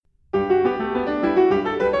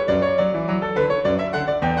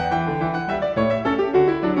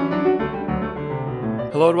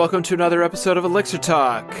Hello and welcome to another episode of Elixir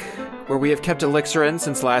Talk, where we have kept Elixir in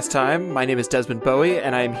since last time. My name is Desmond Bowie,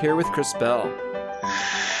 and I am here with Chris Bell.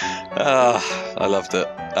 I loved it.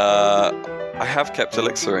 I have kept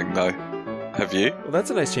Elixiring, though. Have you? Well,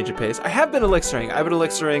 that's a nice change of pace. I have been Elixiring. I've been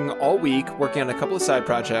Elixiring all week, working on a couple of side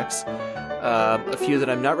projects. A few that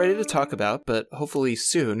I'm not ready to talk about, but hopefully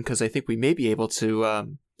soon, because I think we may be able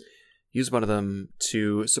to use one of them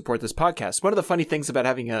to support this podcast. One of the funny things about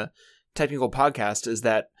having a technical podcast is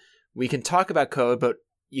that we can talk about code, but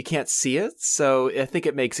you can't see it. So I think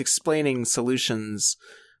it makes explaining solutions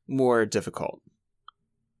more difficult.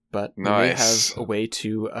 But we may have a way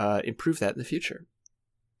to improve that in the future.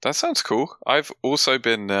 That sounds cool. I've also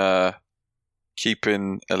been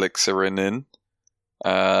keeping Elixiring in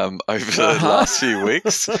over the last few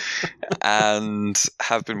weeks and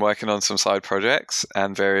have been working on some side projects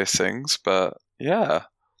and various things. But yeah.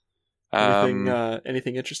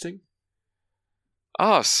 Anything interesting?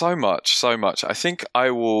 So much. I think I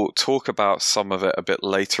will talk about some of it a bit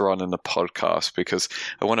later on in the podcast because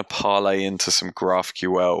I want to parlay into some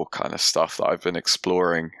GraphQL kind of stuff that I've been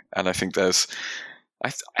exploring. And I think I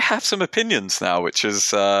have some opinions now, which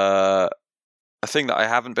is a thing that I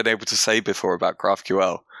haven't been able to say before about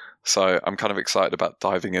GraphQL. So I'm kind of excited about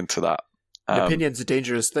diving into that. An opinion's a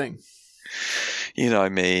dangerous thing. You know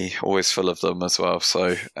me, always full of them as well.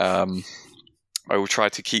 So I will try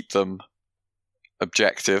to keep them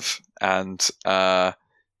objective and I've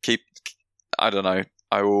been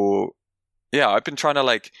trying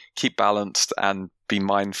to keep balanced and be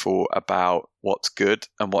mindful about what's good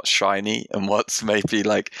and what's shiny and what's maybe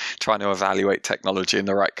trying to evaluate technology in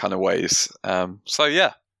the right kind of ways. So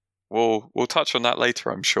yeah, we'll touch on that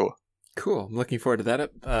later, I'm sure. Cool. I'm looking forward to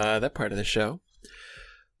that part of the show.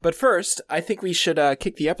 But first, I think we should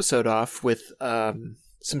kick the episode off with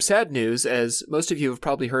some sad news. As most of you have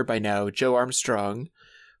probably heard by now, Joe Armstrong,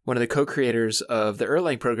 one of the co-creators of the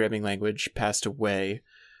Erlang programming language, passed away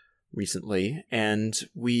recently. And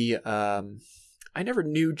I never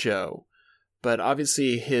knew Joe, but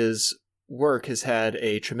obviously his work has had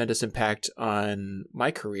a tremendous impact on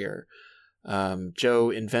my career.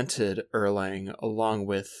 Joe invented Erlang along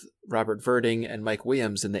with Robert Verding and Mike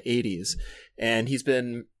Williams in the 80s, and he's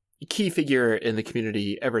been a key figure in the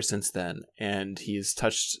community ever since then, and he's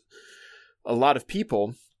touched a lot of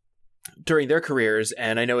people during their careers,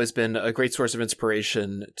 and I know has been a great source of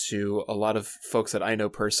inspiration to a lot of folks that I know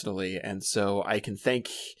personally, and so I can thank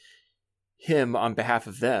him on behalf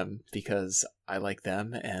of them because I like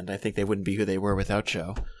them, and I think they wouldn't be who they were without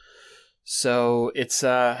Joe. So it's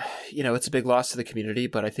it's a big loss to the community,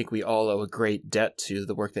 but I think we all owe a great debt to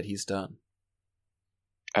the work that he's done.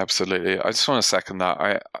 Absolutely. I just want to second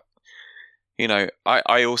that.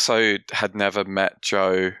 I also had never met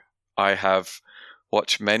Joe. I have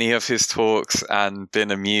watched many of his talks and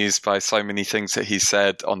been amused by so many things that he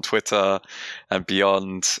said on Twitter and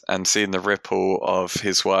beyond, and seen the ripple of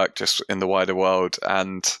his work just in the wider world,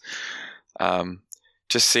 and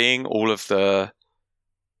just seeing all of the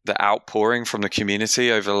outpouring from the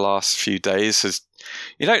community over the last few days has,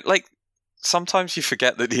 sometimes you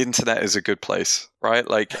forget that the internet is a good place, right?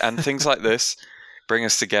 And things like this bring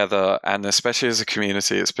us together, and especially as a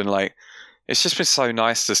community, it's just been so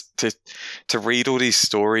nice to read all these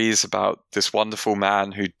stories about this wonderful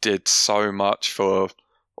man who did so much for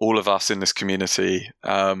all of us in this community,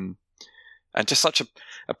 and just such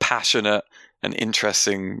a passionate and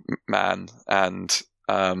interesting man. And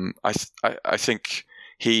I think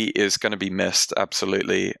he is going to be missed,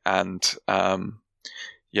 absolutely. And so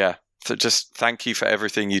just thank you for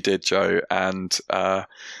everything you did, Joe, and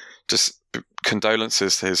just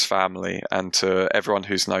condolences to his family and to everyone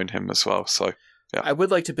who's known him as well. So, yeah. I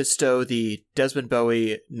would like to bestow the Desmond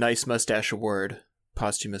Bowie Nice Mustache Award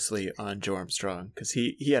posthumously on Joe Armstrong, because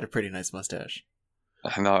he had a pretty nice mustache.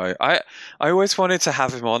 I know. I always wanted to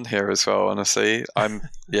have him on here as well, honestly.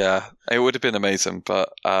 It would have been amazing.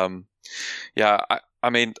 But I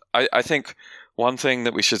think one thing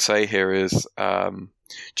that we should say here is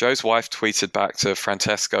Joe's wife tweeted back to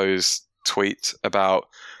Francesco's tweet about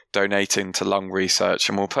donating to lung research,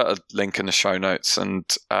 and we'll put a link in the show notes. And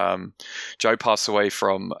Joe passed away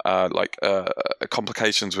from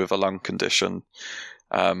complications with a lung condition,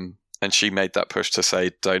 and she made that push to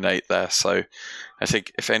say donate there. So I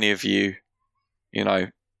think if any of you,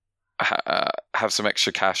 have some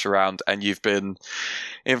extra cash around and you've been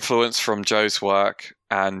influenced from Joe's work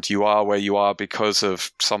and you are where you are because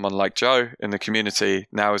of someone like Joe in the community,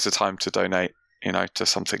 now is the time to donate, to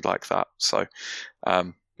something like that. So,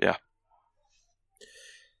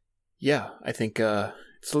 Yeah, I think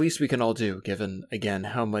it's the least we can all do, given, again,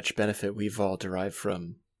 how much benefit we've all derived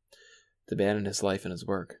from the band and his life and his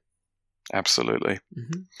work. Absolutely.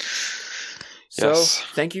 Mm-hmm. Yes. So,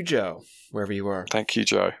 thank you, Joe, wherever you are. Thank you,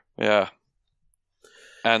 Joe. Yeah.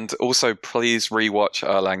 And also, please rewatch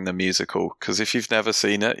Erlang the Musical, because if you've never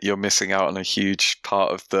seen it, you're missing out on a huge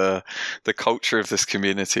part of the culture of this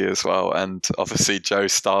community as well. And obviously, Joe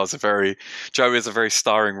has a very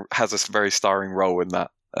starring role in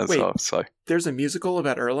that as well. So there's a musical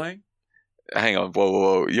about Erlang? Hang on,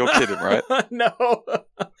 whoa, you're kidding, right? No.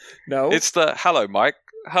 It's the hello, Mike,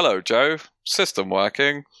 hello, Joe, system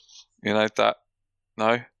working. You know that?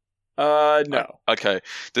 No. No. Okay,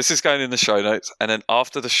 this is going in the show notes, and then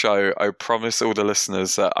after the show, I promise all the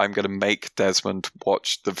listeners that I'm going to make Desmond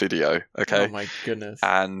watch the video. Okay. Oh my goodness.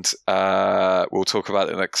 And we'll talk about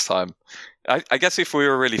it next time. I guess if we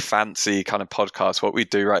were a really fancy kind of podcast, what we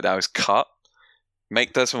do right now is cut,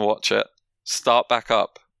 make Desmond watch it, start back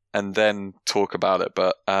up, and then talk about it.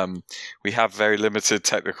 But we have very limited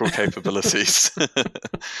technical capabilities,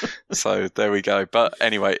 so there we go. But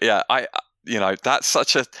anyway, yeah, that's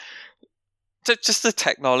such a just the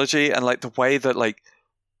technology and like the way that like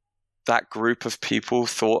that group of people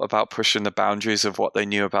thought about pushing the boundaries of what they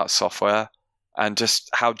knew about software, and just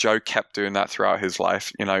how Joe kept doing that throughout his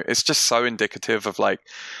life. It's just so indicative of like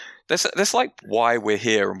this like why we're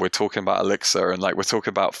here and we're talking about Elixir and like we're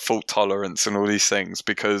talking about fault tolerance and all these things,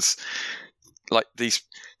 because like these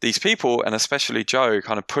people, and especially Joe,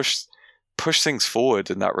 kind of push things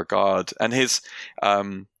forward in that regard. And his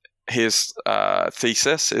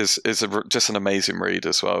thesis is just an amazing read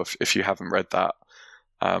as well, if you haven't read that.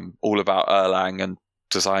 All about Erlang and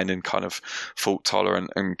designing kind of fault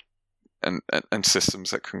tolerant and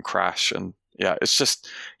systems that can crash, and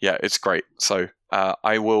it's great. So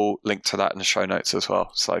I will link to that in the show notes as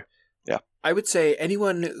well. So yeah, I would say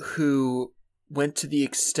anyone who went to the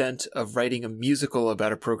extent of writing a musical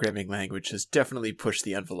about a programming language has definitely pushed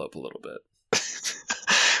the envelope a little bit.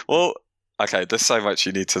 Well, okay, there's so much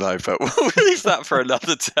you need to know, but we'll leave that for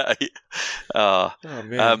another day. Oh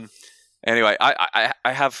man. Anyway, I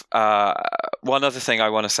have one other thing I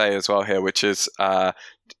want to say as well here, which is a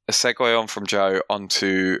segue on from Joe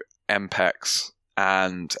onto MPEX.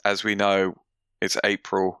 And as we know, it's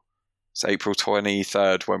April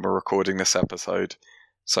 23rd when we're recording this episode.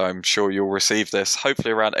 So I'm sure you'll receive this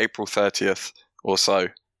hopefully around April 30th or so,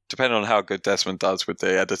 depending on how good Desmond does with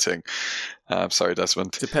the editing. Sorry,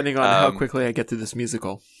 Desmond. Depending on how quickly I get through this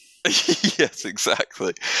musical. Yes,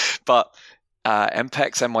 exactly. But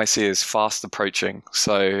MPEX NYC is fast approaching.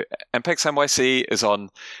 So MPEX NYC is on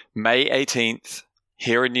May 18th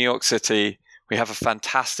here in New York City. We have a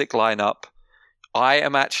fantastic lineup. I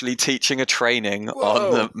am actually teaching a training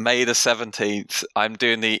on May the 17th. I'm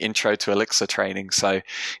doing the Intro to Elixir training. So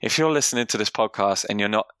if you're listening to this podcast and you're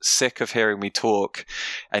not sick of hearing me talk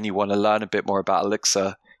and you want to learn a bit more about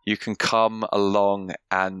Elixir, you can come along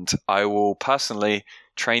and I will personally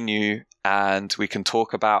train you, and we can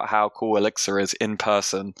talk about how cool Elixir is in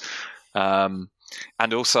person. And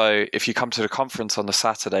also, if you come to the conference on the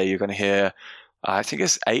Saturday, you're going to hear, I think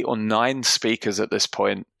it's 8 or 9 speakers at this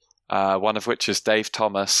point, one of which is Dave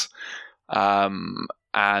Thomas,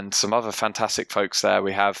 and some other fantastic folks there.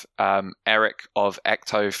 We have Eric of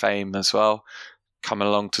Ecto fame as well coming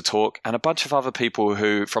along to talk, and a bunch of other people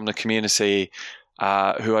who from the community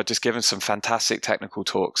who are just giving some fantastic technical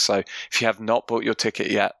talks. So if you have not bought your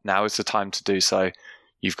ticket yet, now is the time to do so.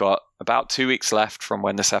 You've got about 2 weeks left from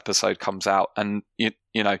when this episode comes out. And, you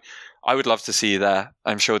know, I would love to see you there.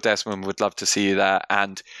 I'm sure Desmond would love to see you there.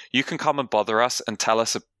 And you can come and bother us and tell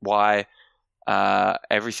us why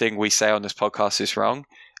everything we say on this podcast is wrong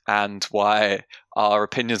and why our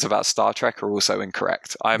opinions about Star Trek are also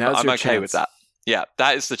incorrect. I'm okay with that. Yeah,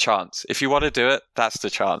 that is the chance. If you want to do it, that's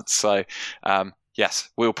the chance. So, yes,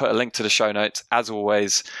 we'll put a link to the show notes as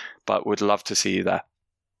always, but would love to see you there.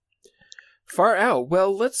 Far out.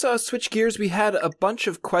 Well, let's switch gears. We had a bunch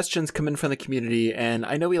of questions come in from the community, and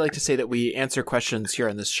I know we like to say that we answer questions here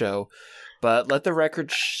on this show, but let the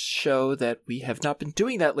record show that we have not been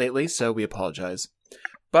doing that lately, so we apologize.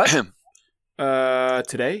 But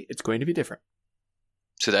today, it's going to be different.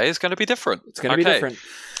 Today is going to be different. It's going to be different.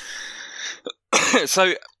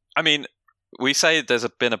 So, I mean, we say there's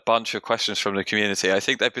been a bunch of questions from the community. I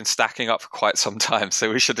think they've been stacking up for quite some time,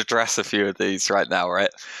 so we should address a few of these right now, right?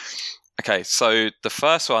 Okay, so the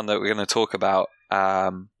first one that we're going to talk about,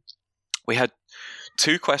 we had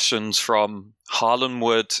 2 questions from Harlan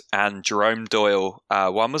Wood and Jerome Doyle.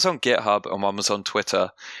 One was on GitHub and one was on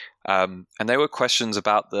Twitter. And they were questions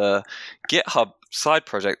about the GitHub side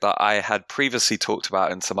project that I had previously talked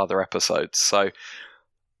about in some other episodes. So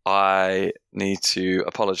I need to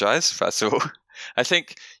apologize, first of all. I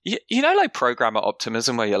think, like programmer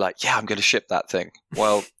optimism where you're like, yeah, I'm going to ship that thing.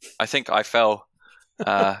 Well, I think I fell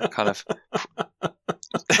kind of...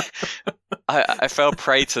 I fell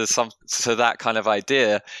prey to that kind of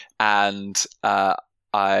idea, and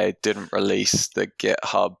I didn't release the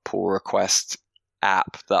GitHub pull request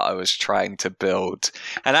app that I was trying to build,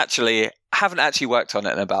 and actually haven't actually worked on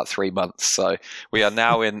it in about 3 months. So we are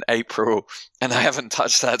now in April, and I haven't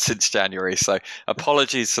touched that since January. So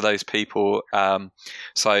apologies to those people.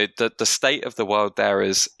 So the state of the world there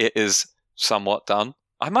is it is somewhat done.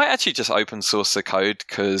 I might actually just open source the code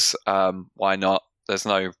because why not? There's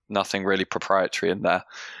nothing really proprietary in there.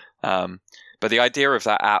 But the idea of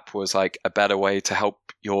that app was like a better way to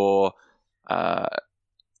help your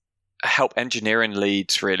help engineering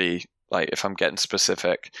leads, really, like if I'm getting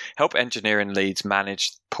specific, help engineering leads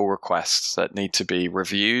manage pull requests that need to be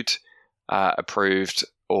reviewed, approved,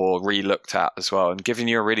 or re-looked at as well, and giving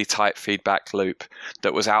you a really tight feedback loop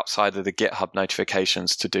that was outside of the GitHub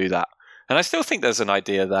notifications to do that. And I still think there's an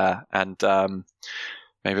idea there, and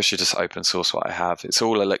maybe I should just open source what I have. It's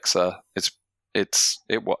all Elixir.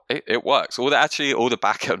 It works. All the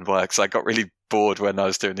backend works. I got really bored when I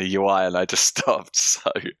was doing the UI and I just stopped. So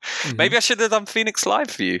maybe I should have done Phoenix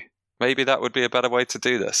Live View. Maybe that would be a better way to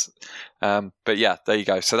do this. But yeah, there you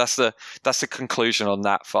go. So that's the conclusion on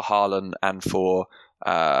that for Harlan and for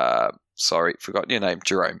sorry, forgot your name,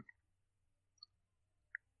 Jerome.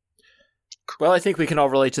 Well, I think we can all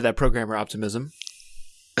relate to that programmer optimism.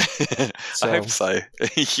 I hope so.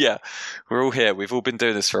 Yeah, we're all here. We've all been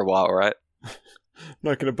doing this for a while, right?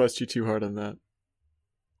 Not going to bust you too hard on that.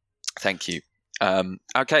 Thank you.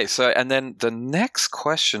 Okay, so and then the next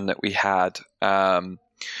question that we had,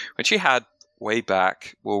 which we had way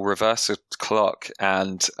back, we'll reverse the clock,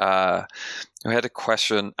 and we had a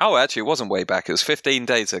question. Oh, actually, it wasn't way back. It was 15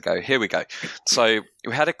 days ago. Here we go. So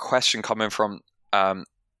we had a question coming from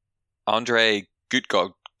Andre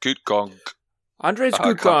Gutgong. Andres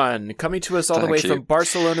Gutgong, coming to us all the way from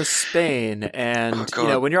Barcelona, Spain. And,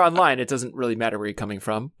 when you're online, it doesn't really matter where you're coming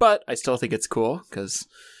from. But I still think it's cool because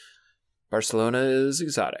Barcelona is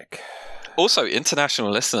exotic. Also, international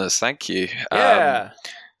listeners, thank you. Yeah.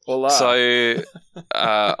 Hola. So,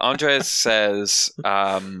 Andres says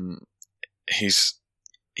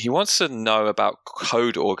he wants to know about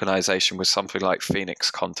code organization with something like Phoenix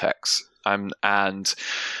Context. And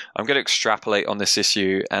I'm going to extrapolate on this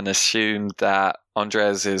issue and assume that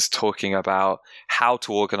Andres is talking about how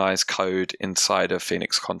to organize code inside of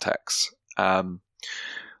Phoenix Context. I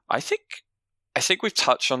think we've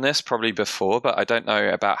touched on this probably before, but I don't know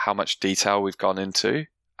about how much detail we've gone into.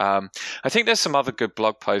 I think there's some other good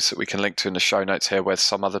blog posts that we can link to in the show notes here where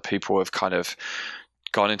some other people have kind of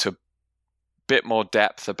gone into a bit more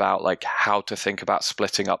depth about like how to think about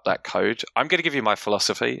splitting up that code. I'm going to give you my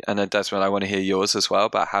philosophy, and then Desmond, I want to hear yours as well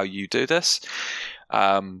about how you do this.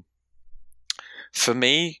 For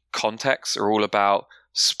me, contexts are all about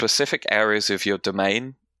specific areas of your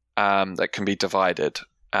domain that can be divided.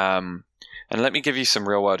 And let me give you some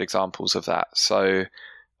real world examples of that. So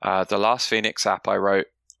the last Phoenix app I wrote,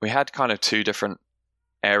 we had kind of two different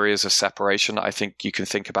areas of separation that I think you can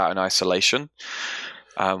think about in isolation.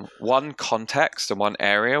 One context and one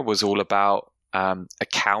area was all about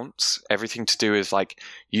accounts, everything to do with like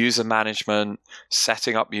user management,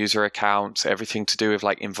 setting up user accounts, everything to do with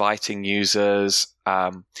like inviting users.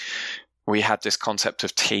 We had this concept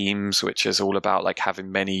of teams, which is all about like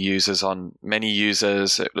having many users,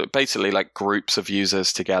 basically like groups of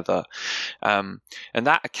users together. And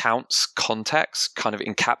that accounts context kind of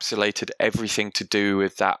encapsulated everything to do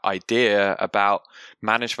with that idea about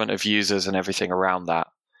management of users and everything around that.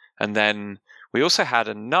 And then we also had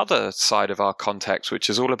another side of our context,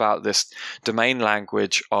 which is all about this domain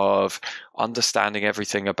language of understanding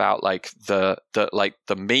everything about like the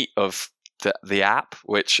meat of the app,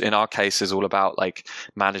 which in our case is all about like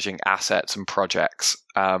managing assets and projects.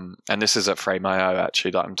 And this is at Frame.io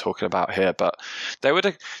actually that I'm talking about here, but that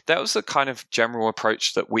was the kind of general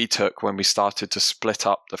approach that we took when we started to split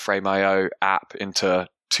up the Frame.io app into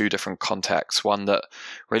two different contexts, one that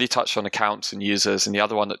really touched on accounts and users, and the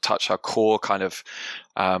other one that touched our core kind of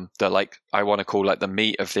the like I want to call like the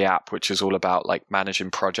meat of the app, which is all about like managing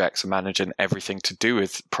projects and managing everything to do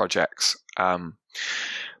with projects.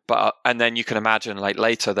 And then you can imagine like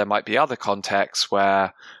later there might be other contexts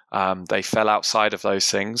where they fell outside of those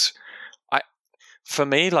things. For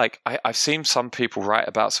me, like I've seen some people write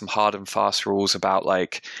about some hard and fast rules about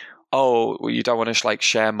like oh, well, you don't want to like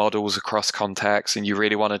share models across contexts, and you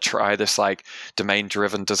really want to try this like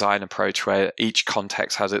domain-driven design approach where each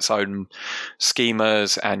context has its own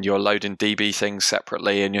schemas, and you're loading DB things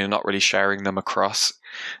separately, and you're not really sharing them across.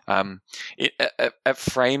 At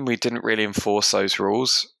Frame, we didn't really enforce those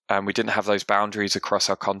rules, and we didn't have those boundaries across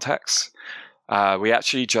our contexts. We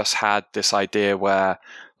actually just had this idea where,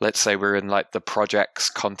 let's say we're in like the project's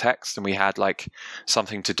context and we had like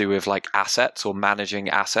something to do with like assets or managing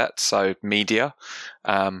assets, so media.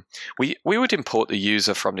 We would import the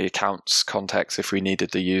user from the accounts context if we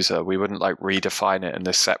needed the user. We wouldn't like redefine it in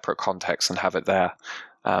this separate context and have it there.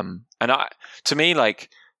 To me, like,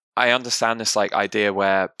 I understand this like idea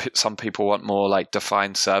where some people want more like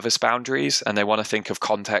defined service boundaries, and they want to think of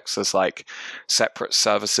context as like separate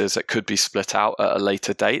services that could be split out at a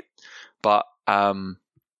later date. But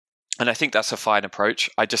and I think that's a fine approach.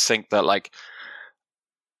 I just think that like,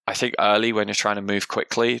 I think early when you're trying to move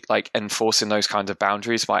quickly, like enforcing those kinds of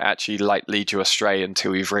boundaries might actually like lead you astray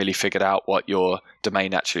until you've really figured out what your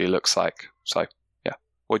domain actually looks like. So yeah,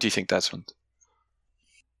 what do you think, Desmond?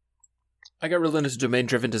 I got really into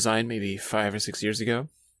domain-driven design maybe 5 or 6 years ago,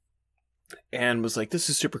 and was like, this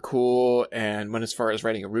is super cool, and went as far as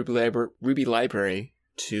writing a Ruby library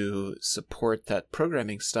to support that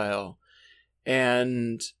programming style.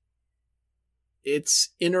 And it's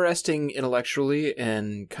interesting intellectually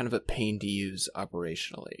and kind of a pain to use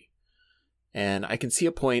operationally. And I can see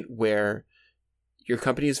a point where your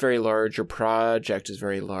company is very large, your project is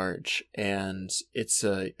very large, and it's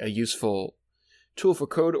a useful tool for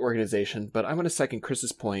code organization. But I'm going to second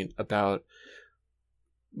Chris's point about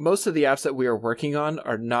most of the apps that we are working on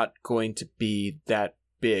are not going to be that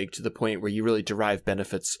big to the point where you really derive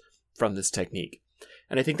benefits from this technique.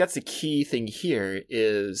 And I think that's the key thing here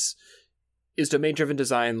is domain-driven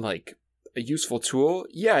design like a useful tool?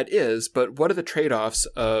 Yeah, it is, but what are the trade-offs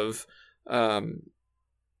of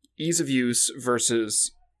ease of use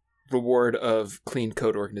versus reward of clean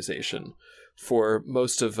code organization for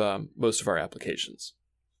most of our applications?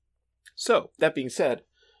 So, that being said,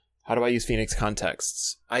 how do I use Phoenix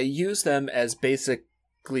contexts? I use them as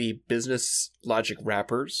basically business logic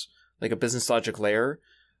wrappers, like a business logic layer,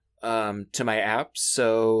 to my apps.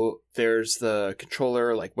 So there's the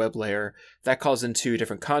controller, like web layer, that calls into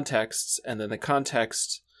different contexts, and then the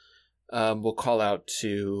context will call out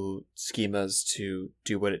to schemas to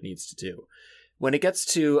do what it needs to do. When it gets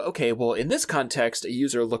to, okay, well, in this context, a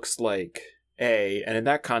user looks like A, and in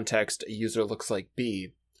that context, a user looks like B,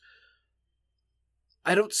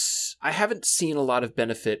 I haven't seen a lot of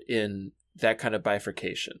benefit in that kind of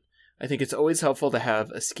bifurcation. I think it's always helpful to have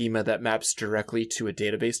a schema that maps directly to a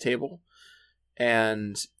database table.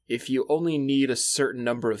 And if you only need a certain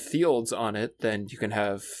number of fields on it, then you can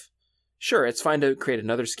have... Sure, it's fine to create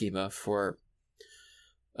another schema for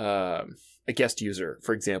a guest user,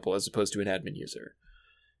 for example, as opposed to an admin user.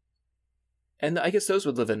 And I guess those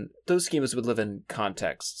schemas would live in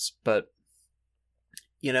contexts. But,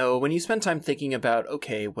 you know, when you spend time thinking about,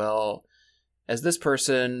 okay, well, as this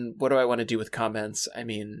person, what do I want to do with comments? I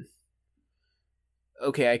mean...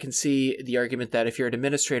 Okay, I can see the argument that if you're an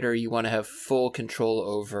administrator, you want to have full control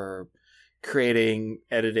over creating,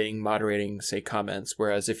 editing, moderating, say, comments,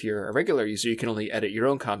 whereas if you're a regular user, you can only edit your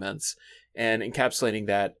own comments, and encapsulating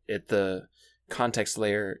that at the context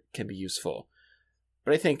layer can be useful.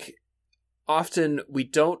 But I think often we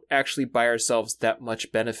don't actually buy ourselves that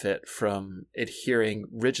much benefit from adhering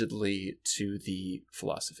rigidly to the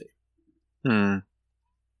philosophy.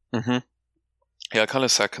 Mm-hmm. Yeah, I kind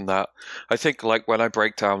of second that. I think like when I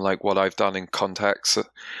break down like what I've done in context,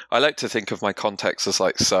 I like to think of my context as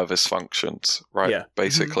like service functions, right? Yeah.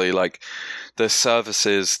 Basically, like the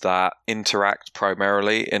services that interact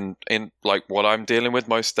primarily in like what I'm dealing with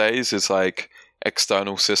most days is like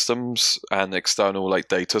external systems and external like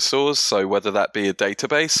data stores. So whether that be a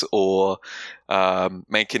database or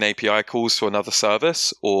making API calls to another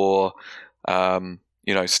service or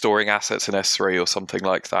storing assets in S3 or something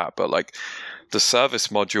like that. But like the service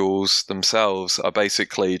modules themselves are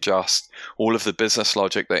basically just all of the business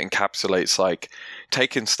logic that encapsulates like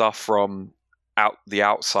taking stuff from the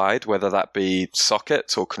outside, whether that be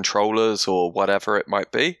sockets or controllers or whatever it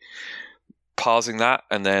might be, parsing that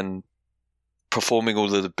and then performing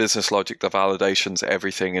all of the business logic, the validations,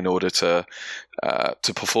 everything in order to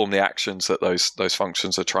perform the actions that those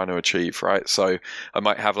functions are trying to achieve, right? So I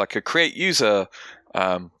might have like a create user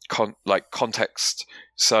context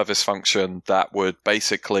service function that would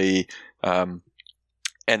basically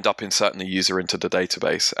end up inserting the user into the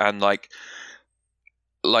database, and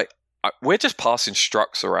we're just passing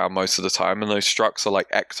structs around most of the time, and those structs are like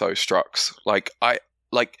ecto structs.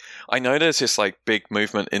 I know there's this like big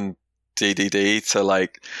movement in DDD to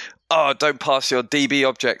like, oh, don't pass your DB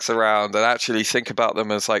objects around, and actually think about them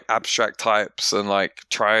as like abstract types, and like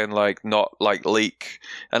try and like not like leak.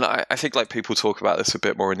 And I think like people talk about this a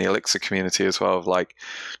bit more in the Elixir community as well, of like,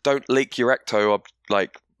 don't leak your Ecto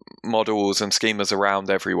like models and schemas around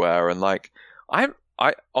everywhere. And like I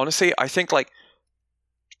honestly, I think like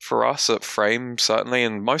for us at Frame, certainly,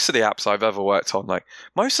 and most of the apps I've ever worked on, like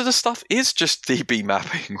most of the stuff is just DB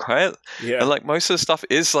mapping, right? Yeah. And like most of the stuff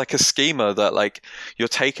is like a schema that like you're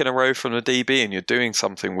taking a row from the DB and you're doing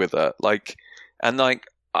something with it. Like, and like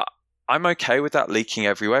I'm okay with that leaking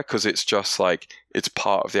everywhere, because it's just like it's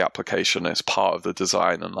part of the application, it's part of the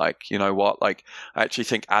design. And like, you know what? Like I actually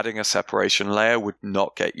think adding a separation layer would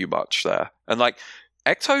not get you much there. And like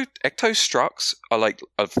Ecto structs are like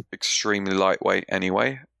extremely lightweight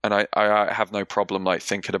anyway, and I have no problem like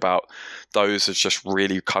thinking about those as just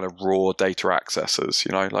really kind of raw data accessors,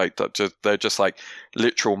 you know, like they're just like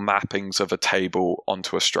literal mappings of a table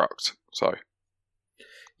onto a struct. So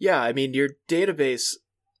yeah, I mean, your database,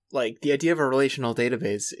 like the idea of a relational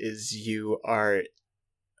database is you are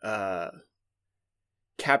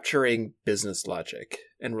capturing business logic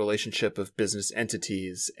and relationship of business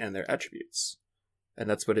entities and their attributes. And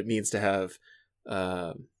that's what it means to have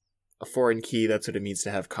a foreign key. That's what it means to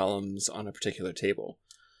have columns on a particular table.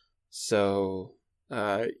 So,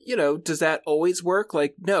 you know, does that always work?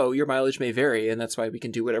 Like, no, your mileage may vary, and that's why we can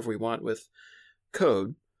do whatever we want with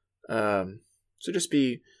code. So just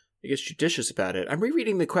be, I guess, judicious about it. I'm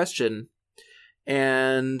rereading the question,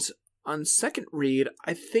 and on second read,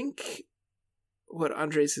 I think what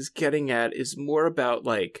Andres is getting at is more about,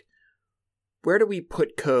 like, where do we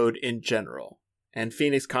put code in general? And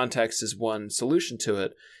Phoenix Context is one solution to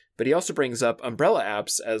it, but he also brings up umbrella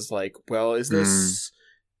apps as like, well, is this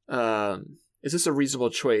a reasonable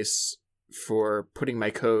choice for putting my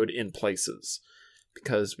code in places?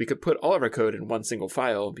 Because we could put all of our code in one single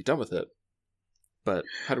file and be done with it. But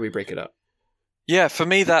how do we break it up? Yeah, for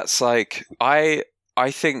me, that's like, I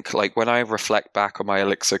think like when I reflect back on my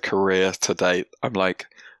Elixir career to date, I'm like,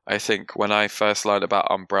 I think when I first learned about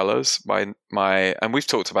umbrellas, my and we've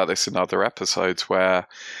talked about this in other episodes, where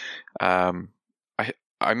I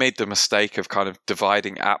made the mistake of kind of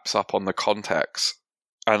dividing apps up on the context,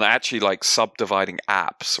 and actually like subdividing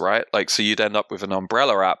apps, right? Like, so you'd end up with an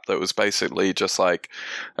umbrella app that was basically just like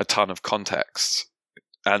a ton of contexts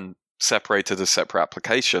and separated as separate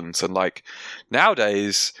applications. And like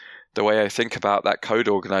nowadays, the way I think about that code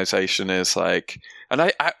organization is like, and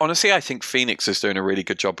I honestly, I think Phoenix is doing a really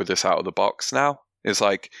good job with this out of the box now. Is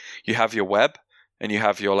like, you have your web and you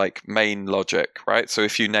have your like main logic, right? So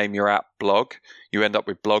if you name your app blog, you end up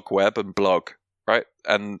with blog web and blog, right?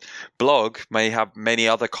 And blog may have many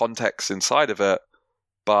other contexts inside of it,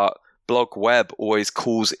 but blog web always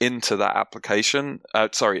calls into that application,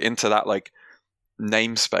 into that like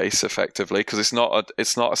namespace effectively, because it's not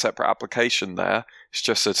a separate application there. It's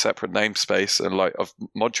just a separate namespace and like of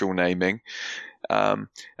module naming,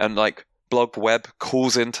 and like blog web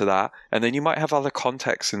calls into that, and then you might have other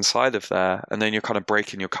contexts inside of there, and then you're kind of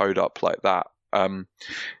breaking your code up like that. And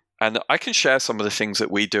I can share some of the things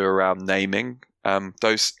that we do around naming.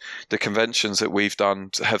 The conventions that we've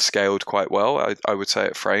done have scaled quite well, I would say,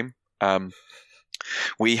 at Frame.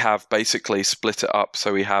 We have basically split it up,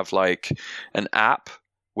 so we have like an app,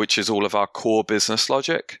 which is all of our core business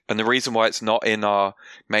logic. And the reason why it's not in our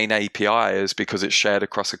main API is because it's shared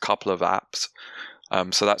across a couple of apps.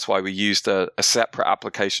 So that's why we used a separate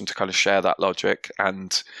application to kind of share that logic.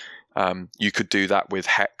 And you could do that with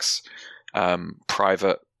Hex,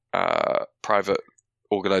 private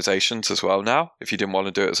organizations as well now. If you didn't want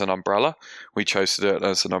to do it as an umbrella, we chose to do it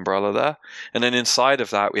as an umbrella there. And then inside of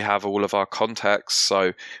that, we have all of our contexts.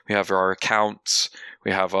 So we have our accounts,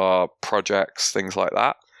 we have our projects, things like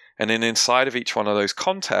that. And then inside of each one of those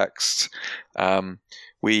contexts,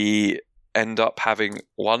 we end up having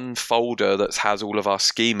one folder that has all of our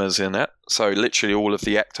schemas in it. So literally all of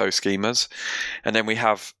the Ecto schemas. And then we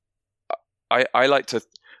have, I like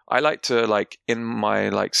to like in my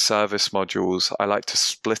like service modules, I like to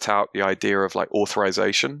split out the idea of like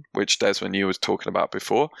authorization, which Desmond, you was talking about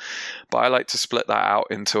before, but I like to split that out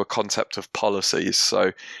into a concept of policies.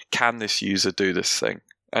 So can this user do this thing?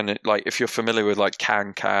 And like, if you're familiar with like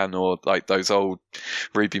can or like those old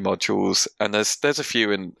Ruby modules, and there's a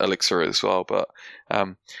few in Elixir as well, but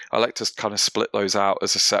I like to kind of split those out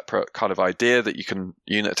as a separate kind of idea that you can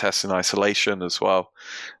unit test in isolation as well.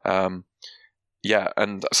 Yeah,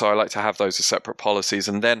 and so I like to have those as separate policies,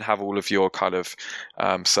 and then have all of your kind of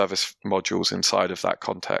service modules inside of that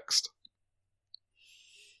context.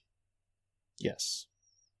 Yes.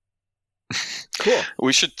 Cool.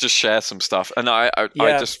 We should just share some stuff, and I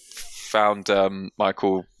just found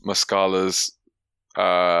Michael Muscala's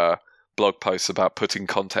blog post about putting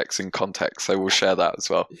context in context, so we'll share that as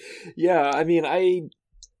well. Yeah, I mean, I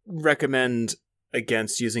recommend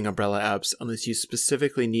against using Umbrella apps unless you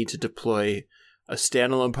specifically need to deploy a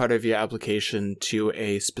standalone part of your application to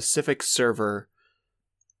a specific server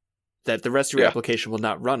that the rest of your application will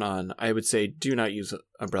not run on. I would say do not use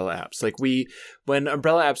Umbrella apps. Like when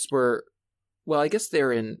Umbrella apps were, well, I guess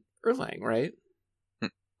they're in Erlang, right?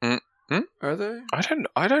 Are they?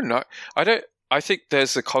 I don't know. I think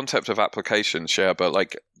there's a concept of application share, but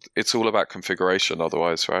like it's all about configuration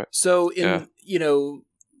otherwise, right? So in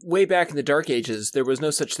way back in the dark ages, there was no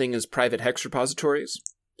such thing as private hex repositories.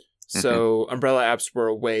 So Umbrella apps were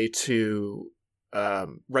a way to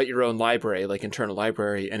write your own library, like internal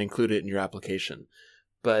library, and include it in your application.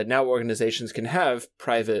 But now organizations can have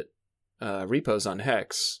private repos on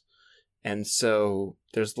Hex, and so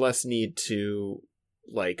there's less need to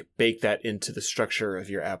like bake that into the structure of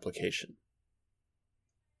your application.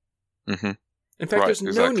 Mm-hmm. In fact, there's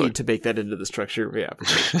no need to bake that into the structure of your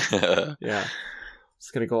application. Yeah. It's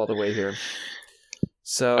going to go all the way here.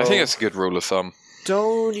 So I think it's a good rule of thumb.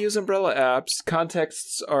 Don't use Umbrella apps.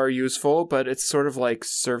 Contexts are useful, but it's sort of like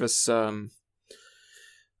service... I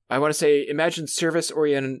want to say, imagine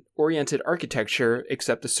service-oriented architecture,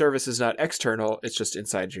 except the service is not external, it's just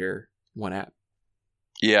inside your one app.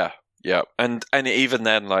 Yeah. And even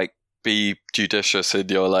then, like, be judicious in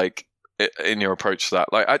your approach to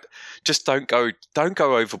that. Like, I just don't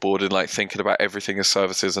go overboard in like thinking about everything as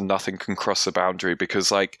services and nothing can cross the boundary,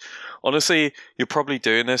 because like honestly, you're probably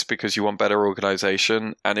doing this because you want better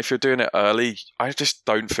organization, and if you're doing it early, I just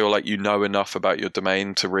don't feel like you know enough about your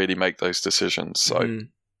domain to really make those decisions. So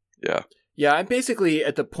yeah, I'm basically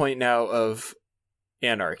at the point now of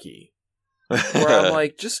anarchy where I'm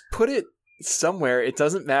like, just put it somewhere, it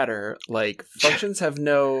doesn't matter. Like, functions have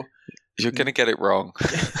no... You're gonna get it wrong.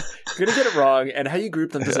 You're going to get it wrong, and how you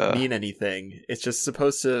group them doesn't mean anything. It's just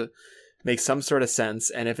supposed to make some sort of sense,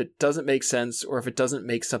 and if it doesn't make sense, or if it doesn't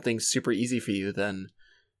make something super easy for you, then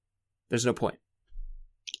there's no point.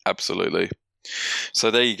 Absolutely.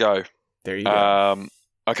 So there you go. There you go.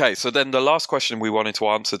 Okay, so then the last question we wanted to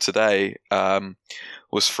answer today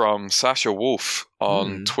was from Sasha Wolf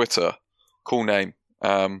on Twitter. Cool name.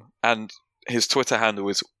 And his Twitter handle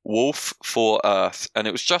is Wolf for Earth, and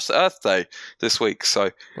it was just Earth Day this week, so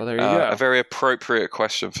well, there you go. A very appropriate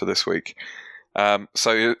question for this week.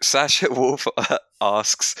 So Sasha Wolf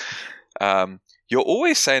asks, you're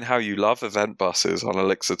always saying how you love event buses on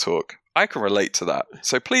Elixir Talk. I can relate to that.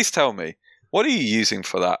 So please tell me, what are you using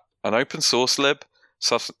for that? An open source lib?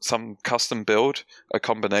 Some custom build? A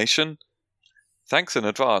combination? Thanks in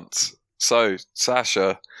advance. So,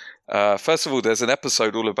 Sasha, first of all, there's an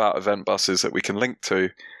episode all about event buses that we can link to.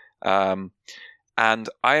 And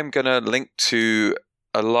I am going to link to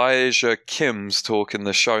Elijah Kim's talk in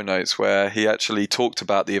the show notes, where he actually talked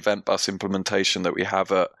about the event bus implementation that we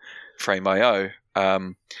have at Frame.io.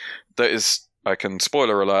 That is, I can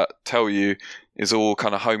spoiler alert, tell you, is all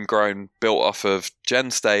kind of homegrown, built off of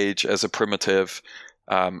GenStage as a primitive.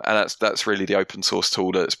 And that's really the open source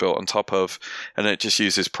tool that it's built on top of, and it just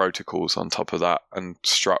uses protocols on top of that and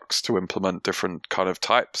structs to implement different kind of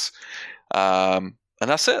types. And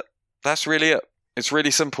that's it. That's really it. It's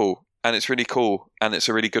really simple, and it's really cool, and it's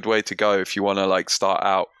a really good way to go if you want to like start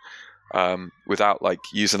out without like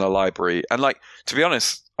using a library. And like, to be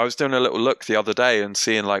honest, I was doing a little look the other day and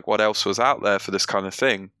seeing like what else was out there for this kind of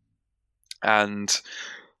thing, and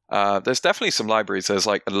there's definitely some libraries. There's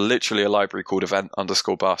like literally a library called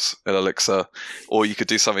event_bus in Elixir, or you could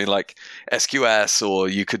do something like SQS, or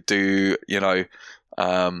you could do,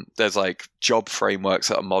 there's like job frameworks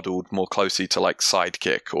that are modeled more closely to like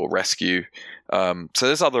Sidekick or Rescue. So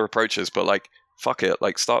there's other approaches, but like, fuck it,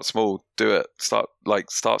 like start small, do it,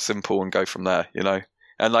 start simple and go from there,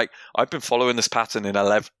 And like, I've been following this pattern in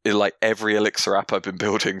like every Elixir app I've been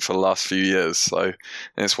building for the last few years. So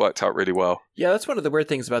it's worked out really well. Yeah, that's one of the weird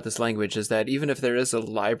things about this language, is that even if there is a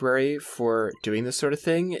library for doing this sort of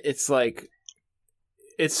thing, it's like,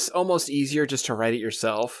 it's almost easier just to write it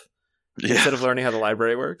yourself instead of learning how the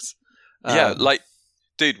library works. Like,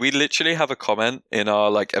 dude, we literally have a comment in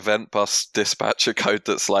our like event bus dispatcher code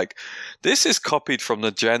that's like, this is copied from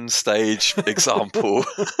the GenStage example.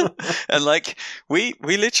 And like, we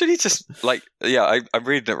literally just like, I'm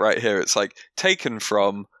reading it right here. It's like taken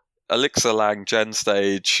from Elixir-Lang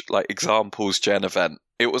GenStage, like examples gen event.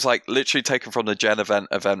 It was like literally taken from the gen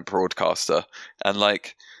event broadcaster. And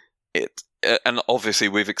like and obviously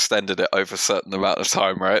we've extended it over a certain amount of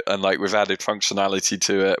time, right? And like we've added functionality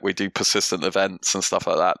to it. We do persistent events and stuff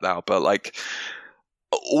like that now. But like,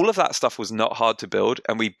 all of that stuff was not hard to build,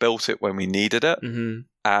 and we built it when we needed it,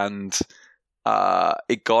 and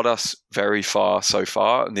it got us very far so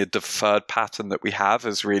far. And the deferred pattern that we have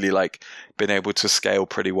has really like been able to scale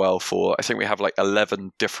pretty well for. I think we have like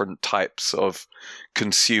 11 different types of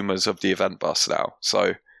consumers of the event bus now.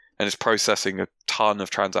 So, and it's processing a ton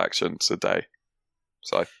of transactions a day.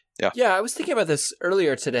 So yeah, I was thinking about this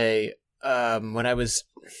earlier today when I was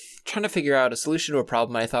trying to figure out a solution to a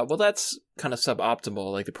problem. I thought, well, that's kind of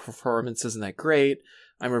suboptimal. Like the performance isn't that great.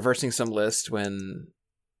 I'm reversing some list when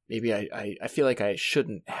maybe I feel like I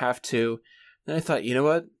shouldn't have to. Then I thought, you know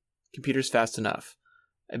what? Computer's fast enough.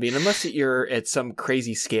 I mean, unless you're at some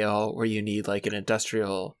crazy scale where you need like an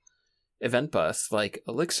industrial event bus, like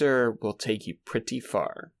Elixir will take you pretty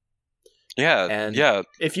far. Yeah, and yeah.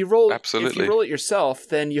 If you roll absolutely. it yourself,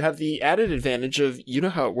 then you have the added advantage of you know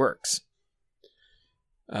how it works.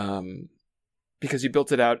 Because you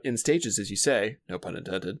built it out in stages, as you say, no pun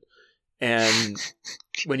intended. And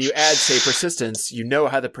when you add, say, persistence, you know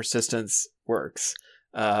how the persistence works,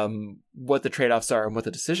 what the trade-offs are and what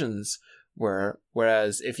the decisions were.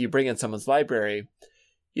 Whereas if you bring in someone's library,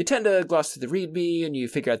 you tend to gloss through the README and you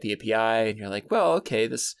figure out the API and you're like, well, okay,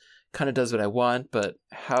 this kind of does what I want, but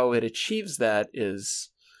how it achieves that is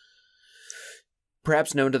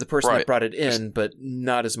perhaps known to the person that brought it in, but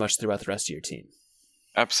not as much throughout the rest of your team.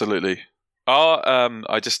 Absolutely.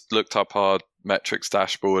 I just looked up our metrics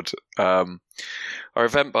dashboard. Our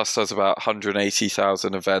event bus does about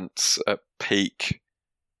 180,000 events at peak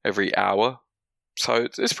every hour. So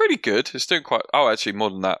it's pretty good. It's doing quite... Oh, actually, more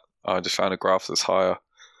than that. I just found a graph that's higher.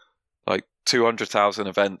 Like 200,000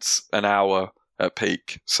 events an hour at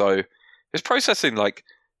peak. So it's processing like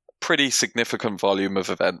pretty significant volume of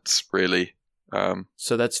events, really.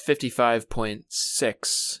 So that's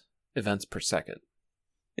 55.6 events per second.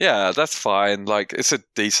 Yeah, that's fine. Like, it's a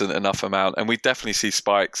decent enough amount. And we definitely see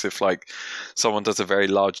spikes if, like, someone does a very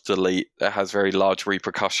large delete that has very large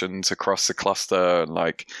repercussions across the cluster. And,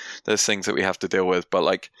 like, there's things that we have to deal with. But,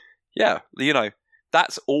 like, yeah, you know,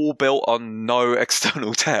 that's all built on no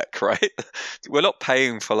external tech, right? We're not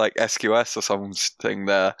paying for, like, SQS or something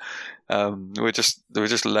there. We're just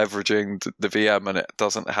leveraging the VM, and it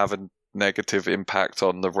doesn't have a negative impact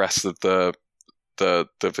on the rest of the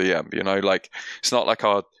VM, you know, like it's not like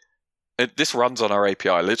this runs on our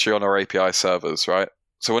API, literally on our API servers, right?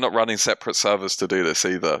 So we're not running separate servers to do this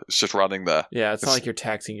either. It's just running there. Yeah, it's not like you're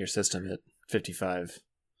taxing your system at 55.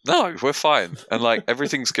 No, we're fine, and like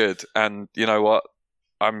everything's good. And you know what?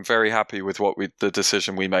 I'm very happy with the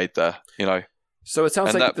decision we made there. You know. So it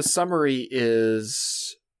sounds like the summary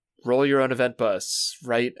is roll your own event bus,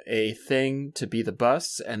 write a thing to be the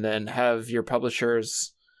bus, and then have your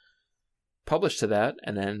publishers publish to that,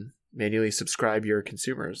 and then manually subscribe your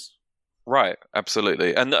consumers. Right,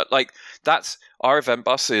 absolutely. And like that's our event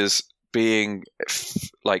bus is being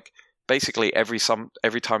like basically every time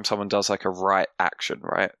someone does like a write action,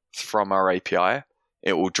 right, from our API,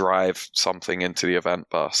 it will drive something into the event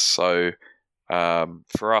bus. So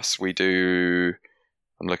for us, I'm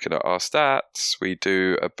looking at our stats, we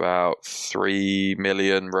do about 3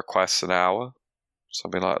 million requests an hour,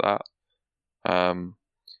 something like that.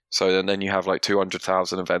 So then you have like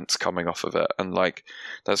 200,000 events coming off of it. And like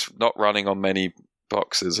that's not running on many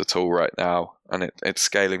boxes at all right now. And it's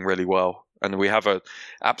scaling really well. And we have a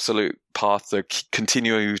absolute path to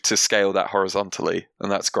continue to scale that horizontally.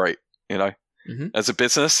 And that's great, you know, as a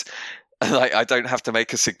business. Like I don't have to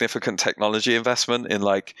make a significant technology investment in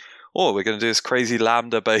like, oh, we're going to do this crazy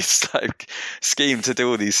Lambda-based like scheme to do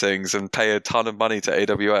all these things and pay a ton of money to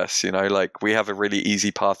AWS. You know, like we have a really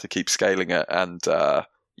easy path to keep scaling it. And,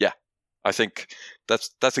 I think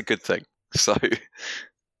that's a good thing. So,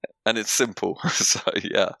 and it's simple. So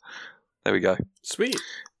yeah, there we go. Sweet.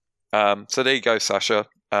 So there you go, Sasha.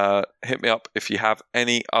 Hit me up if you have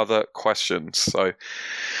any other questions. So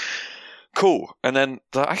cool. And then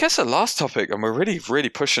I guess the last topic, and we're really, really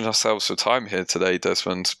pushing ourselves for time here today,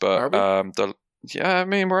 Desmond. But I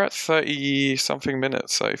mean, we're at 30 something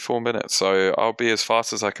minutes, 34 minutes. So I'll be as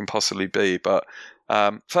fast as I can possibly be. But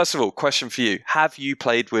first of all, question for you: have you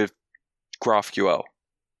played with GraphQL?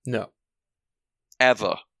 No.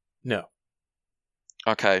 Ever? No.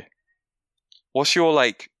 Okay. What's your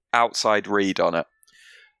like outside read on it?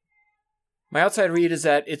 My outside read is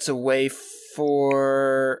that it's a way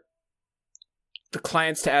for the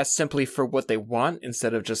clients to ask simply for what they want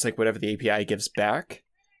instead of just like whatever the API gives back.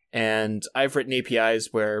 And I've written APIs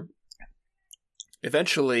where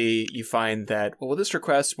eventually you find that, well, this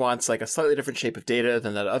request wants like a slightly different shape of data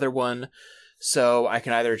than that other one. So I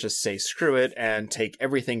can either just say screw it and take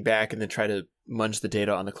everything back and then try to munge the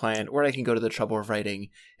data on the client, or I can go to the trouble of writing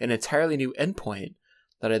an entirely new endpoint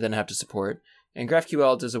that I then have to support. And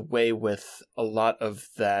GraphQL does away with a lot of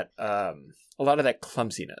that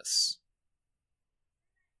clumsiness.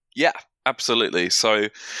 Yeah, absolutely. So,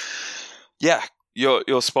 yeah,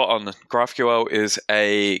 you're spot on. GraphQL is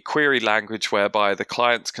a query language whereby the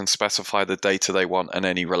clients can specify the data they want and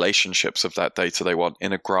any relationships of that data they want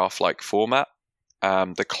in a graph-like format.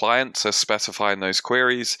 The clients are specifying those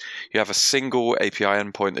queries. You have a single API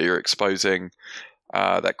endpoint that you're exposing.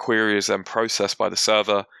 That query is then processed by the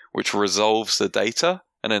server, which resolves the data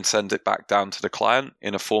and then sends it back down to the client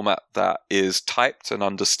in a format that is typed and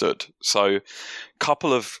understood. So, a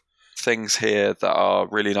couple of things here that are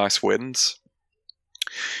really nice wins.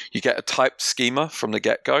 You get a typed schema from the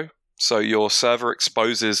get-go. So your server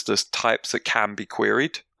exposes the types that can be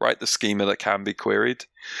queried, right? The schema that can be queried.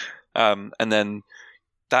 And then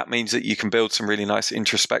that means that you can build some really nice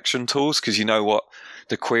introspection tools because you know what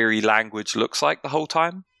the query language looks like the whole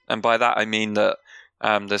time. And by that, I mean that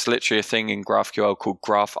there's literally a thing in GraphQL called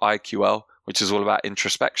GraphIQL, which is all about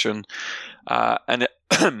introspection. And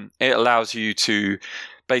it allows you to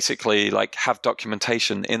basically like have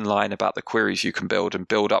documentation in line about the queries you can build and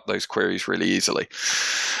build up those queries really easily.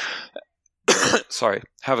 Sorry,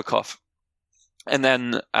 have a cough. And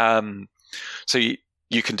then, so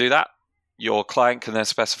you can do that. Your client can then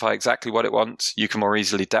specify exactly what it wants. You can more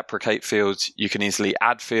easily deprecate fields. You can easily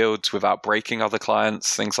add fields without breaking other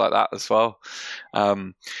clients, things like that as well.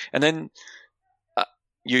 And then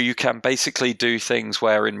you can basically do things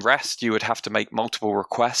where in REST you would have to make multiple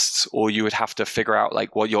requests, or you would have to figure out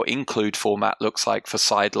like what your include format looks like for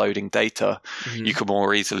side loading data. Mm-hmm. You can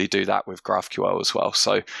more easily do that with GraphQL as well.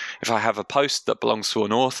 So if I have a post that belongs to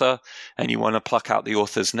an author and you want to pluck out the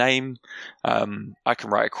author's name, I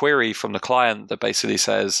can write a query from the client that basically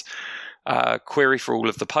says query for all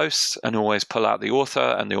of the posts and always pull out the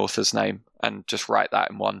author and the author's name and just write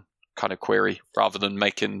that in one kind of query rather than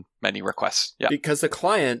making many requests. Yeah. Because the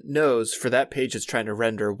client knows for that page it's trying to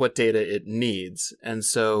render what data it needs. And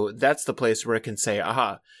so that's the place where it can say,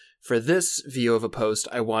 aha, for this view of a post,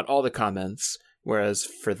 I want all the comments. Whereas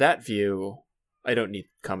for that view, I don't need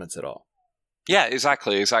comments at all. Yeah,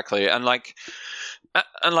 exactly. And like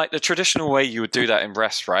the traditional way you would do that in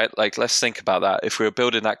REST, right? Like, let's think about that. If we were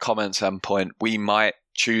building that comments endpoint, we might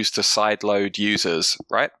choose to sideload users,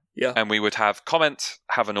 right? Yeah. And we would have comment,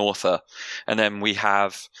 have an author, and then we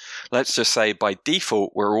have, let's just say by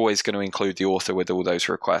default, we're always going to include the author with all those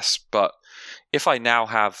requests. But if I now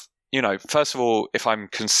have, first of all, if I'm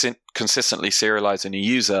consistently serializing a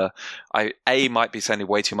user, I might be sending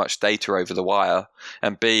way too much data over the wire,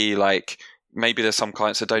 and B, like, maybe there's some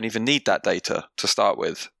clients that don't even need that data to start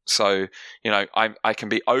with. So, I can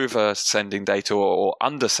be over sending data or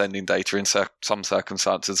under sending data in some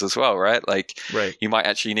circumstances as well, right? Like, right. You might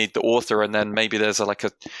actually need the author, and then maybe there's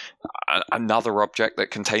another object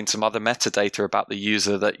that contains some other metadata about the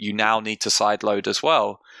user that you now need to sideload as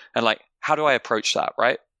well. And like, how do I approach that,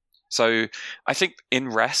 right? So I think in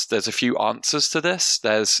REST, there's a few answers to this.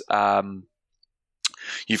 There's,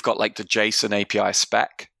 you've got like the JSON API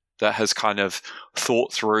spec that has kind of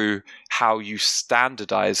thought through how you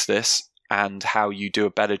standardize this and how you do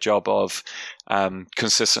a better job of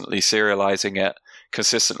consistently serializing it,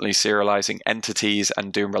 consistently serializing entities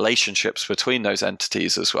and doing relationships between those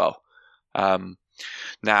entities as well.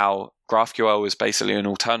 Now, GraphQL is basically an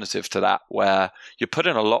alternative to that, where you're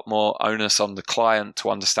putting a lot more onus on the client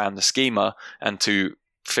to understand the schema and to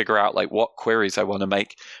figure out like what queries I want to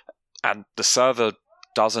make. And the server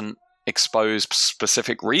doesn't expose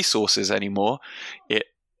specific resources anymore. It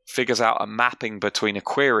figures out a mapping between a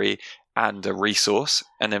query and a resource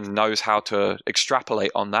and then knows how to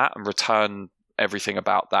extrapolate on that and return everything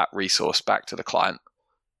about that resource back to the client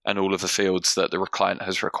and all of the fields that the client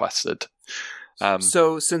has requested.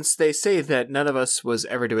 So since they say that none of us was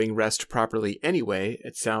ever doing REST properly anyway,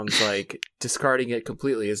 it sounds like discarding it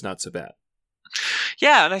completely is not so bad.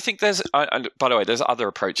 Yeah, and I think there's, by the way, there's other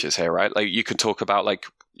approaches here, right? Like you could talk about like,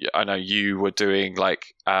 I know you were doing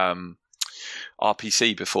like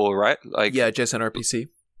RPC before, right? Like JSON RPC.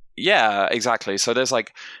 Yeah, exactly. So there's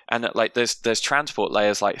like, and like there's transport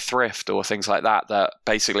layers like Thrift or things like that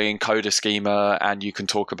basically encode a schema, and you can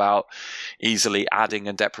talk about easily adding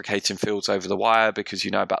and deprecating fields over the wire because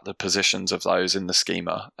you know about the positions of those in the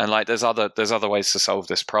schema. And like there's other ways to solve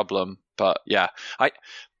this problem. But yeah,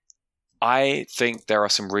 I think there are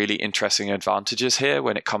some really interesting advantages here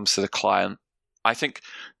when it comes to the client. I think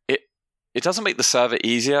it doesn't make the server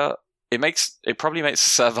easier. It probably makes the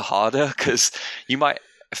server harder because you might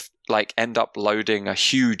like end up loading a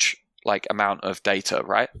huge like amount of data,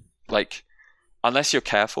 right? Like unless you're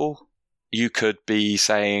careful, you could be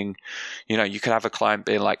saying, you could have a client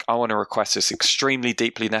being like, I want to request this extremely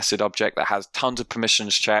deeply nested object that has tons of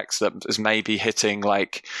permissions checks that is maybe hitting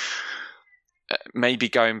like, maybe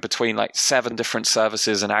going between like 7 different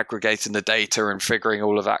services and aggregating the data and figuring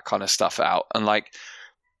all of that kind of stuff out. And like,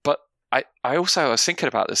 but I also was thinking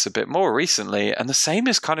about this a bit more recently, and the same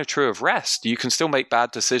is kind of true of REST. You can still make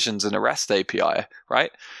bad decisions in a REST API,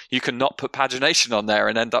 right? You can not put pagination on there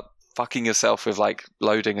and end up fucking yourself with like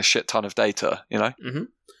loading a shit ton of data, Mm-hmm.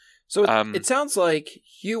 So it sounds like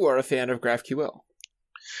you are a fan of GraphQL.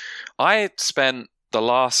 I spent the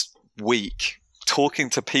last week talking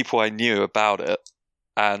to people I knew about it,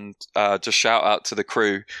 and just shout out to the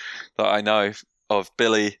crew that I know of,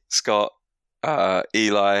 Billy, Scott,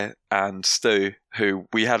 Eli, and Stu, who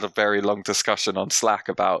we had a very long discussion on Slack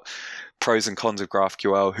about pros and cons of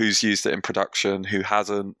GraphQL, who's used it in production, who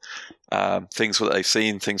hasn't, things that they've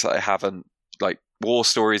seen, things that they haven't, like war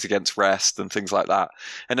stories against REST and things like that.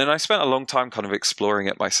 And then I spent a long time kind of exploring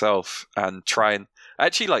it myself and trying. I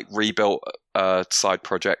actually like rebuilt side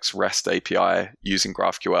project's REST API using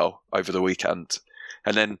GraphQL over the weekend,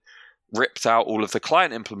 and then ripped out all of the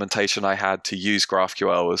client implementation I had to use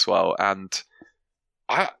GraphQL as well. And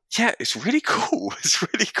it's really cool. It's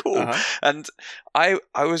really cool. Uh-huh. And I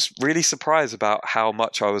was really surprised about how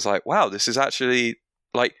much I was like, wow, this is actually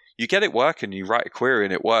like, you get it working, you write a query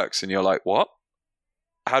and it works, and you're like, what?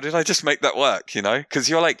 How did I just make that work? Because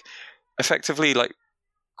you're like effectively like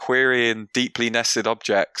querying deeply nested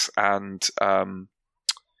objects. And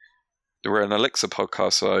we're an Elixir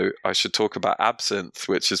podcast, so I should talk about Absinthe,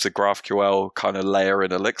 which is the GraphQL kind of layer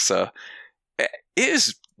in Elixir. It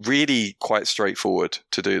is really quite straightforward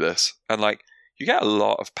to do this, and like you get a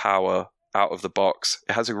lot of power out of the box.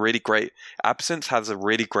 It has Absinthe has a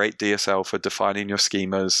really great DSL for defining your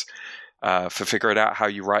schemas, for figuring out how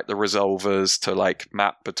you write the resolvers to like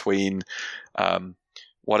map between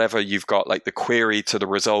whatever you've got, like the query to the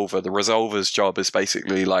resolver. The resolver's job is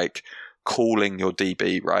basically like calling your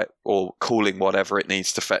DB, right? Or calling whatever it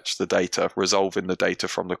needs to fetch the data, resolving the data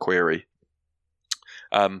from the query.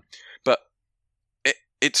 But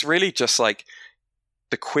it's really just like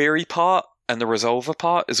the query part and the resolver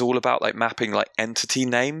part is all about like mapping like entity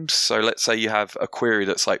names. So let's say you have a query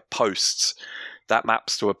that's like posts, that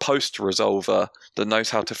maps to a post resolver that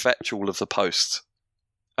knows how to fetch all of the posts.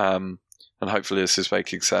 And hopefully this is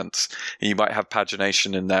making sense. And you might have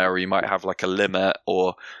pagination in there, or you might have like a limit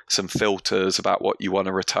or some filters about what you want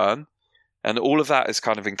to return. And all of that is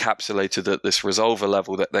kind of encapsulated at this resolver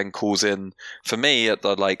level that then calls in, for me, at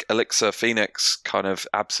the like Elixir Phoenix kind of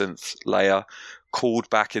Absinthe layer, called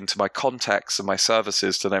back into my context and my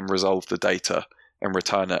services to then resolve the data and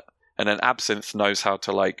return it. And then Absinthe knows how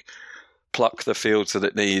to like pluck the fields that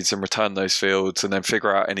it needs and return those fields, and then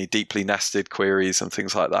figure out any deeply nested queries and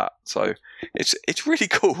things like that. So it's really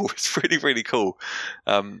cool. It's really, really cool.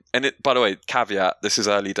 And it, by the way, caveat, this is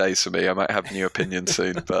early days for me. I might have new opinions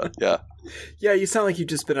soon, but yeah. Yeah, you sound like you've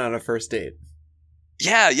just been on a first date.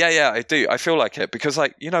 Yeah, I do. I feel like it because,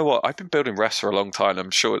 like, you know what? I've been building REST for a long time. I'm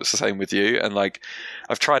sure it's the same with you. And like,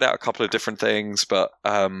 I've tried out a couple of different things, but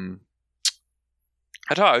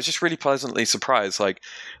I don't know, I was just really pleasantly surprised. Like,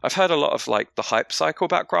 I've heard a lot of like the hype cycle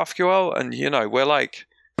about GraphQL, and we're like,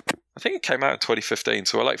 I think it came out in 2015,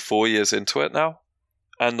 so we're like 4 years into it now.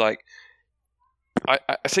 And like,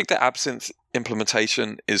 I think the Absinthe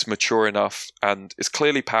implementation is mature enough and is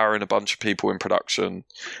clearly powering a bunch of people in production.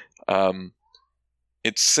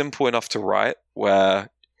 It's simple enough to write where,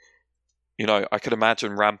 I could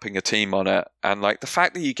imagine ramping a team on it. And like the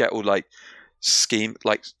fact that you get all like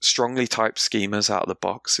strongly typed schemas out of the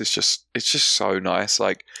box is just so nice.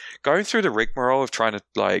 Like going through the rigmarole of trying to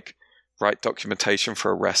like write documentation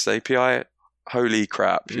for a REST API, holy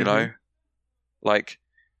crap, like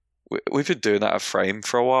we've been doing that at Frame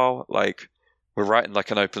for a while. Like we're writing like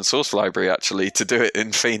an open source library actually to do it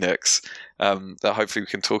in Phoenix, that hopefully we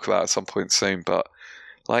can talk about at some point soon. But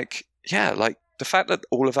like, yeah, like the fact that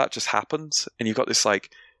all of that just happens and you've got this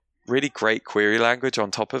like really great query language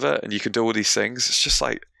on top of it and you can do all these things, it's just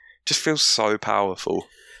like, just feels so powerful.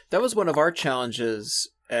 That was one of our challenges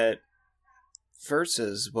at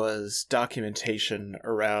Versus, was documentation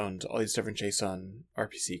around all these different JSON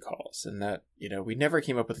RPC calls, and that, we never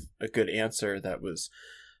came up with a good answer that was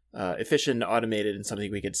efficient, automated, and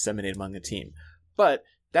something we could disseminate among the team. But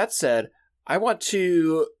that said, I want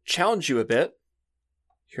to challenge you a bit.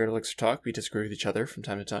 Here at Elixir Talk, we disagree with each other from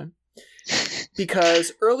time to time.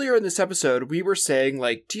 Because earlier in this episode, we were saying,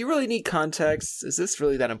 like, do you really need context? Is this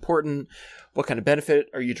really that important? What kind of benefit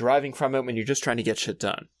are you deriving from it when you're just trying to get shit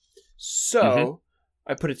done? So,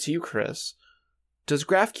 I put it to you, Chris. Does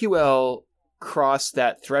GraphQL cross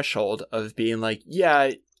that threshold of being like,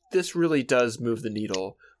 yeah, this really does move the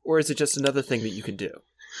needle? Or is it just another thing that you can do?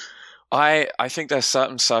 I think there's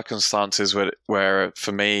certain circumstances where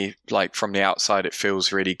for me, like from the outside, it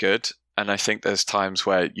feels really good. And I think there's times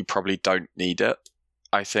where you probably don't need it.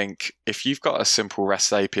 I think if you've got a simple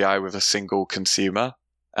REST API with a single consumer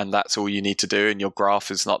and that's all you need to do, and your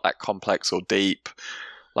graph is not that complex or deep,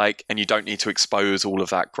 like, and you don't need to expose all of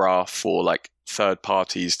that graph for like third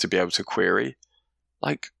parties to be able to query,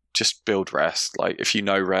 like, just build REST. Like, if you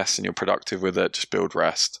know REST and you're productive with it, just build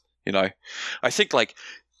REST. You know, I think like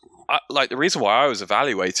the reason why I was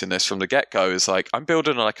evaluating this from the get-go is like I'm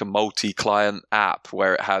building like a multi-client app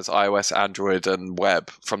where it has iOS, Android, and web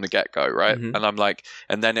from the get-go, right? Mm-hmm. And I'm like,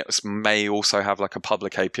 and then it may also have like a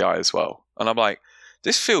public API as well. And I'm like,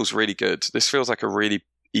 this feels really good. This feels like a really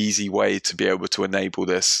easy way to be able to enable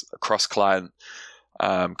this cross-client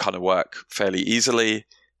kind of work fairly easily.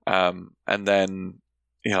 And then,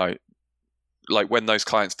 you know, like when those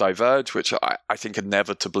clients diverge, which I think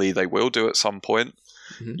inevitably they will do at some point,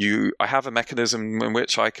 I have a mechanism in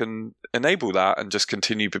which I can enable that and just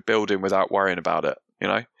continue building without worrying about it, you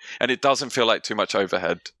know? And it doesn't feel like too much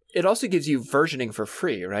overhead. It also gives you versioning for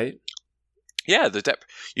free, right? Yeah,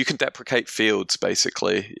 you can deprecate fields,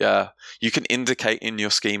 basically. Yeah, you can indicate in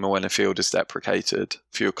your schema when a field is deprecated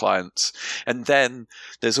for your clients. And then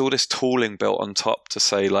there's all this tooling built on top to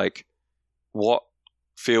say, like, what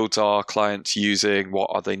fields are clients using,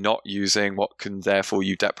 what are they not using, what can therefore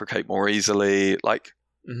you deprecate more easily. Like,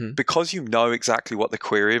 because you know exactly what they're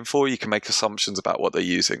querying for, you can make assumptions about what they're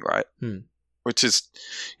using, right? Which is,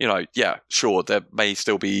 you know, yeah, sure, there may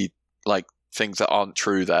still be like things that aren't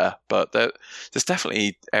true there, but there's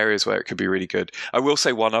definitely areas where it could be really good. I will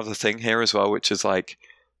say one other thing here as well, which is like,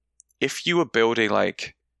 if you were building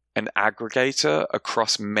like an aggregator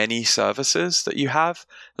across many services that you have,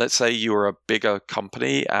 let's say you were a bigger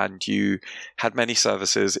company and you had many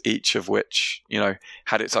services, each of which, you know,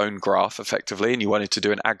 had its own graph effectively, and you wanted to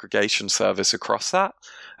do an aggregation service across that,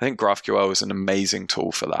 I think GraphQL is an amazing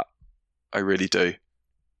tool for that. I really do.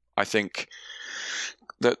 I think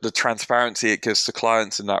that the transparency it gives to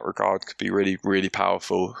clients in that regard could be really, really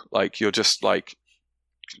powerful. Like, you're just like,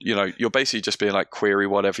 you know, you're basically just being like, query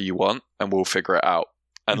whatever you want and we'll figure it out.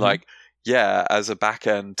 And like, yeah, as a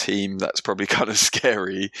back-end team, that's probably kind of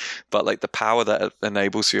scary, but like the power that it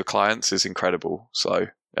enables for your clients is incredible. So,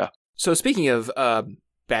 yeah. So speaking of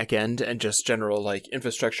back-end and just general like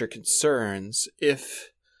infrastructure concerns,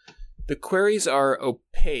 if the queries are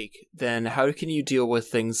opaque, then how can you deal with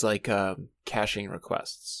things like caching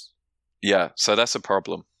requests? Yeah, so that's a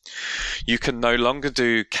problem. You can no longer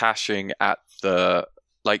do caching at the,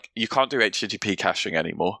 like, you can't do HTTP caching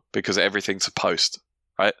anymore because everything's a post.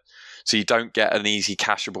 Right? So you don't get an easy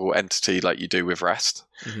cacheable entity like you do with REST.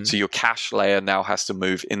 So your cache layer now has to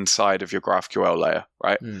move inside of your GraphQL layer,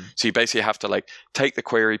 right? So you basically have to like take the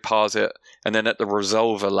query, parse it, and then at the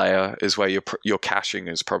resolver layer is where your caching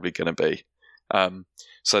is probably going to be.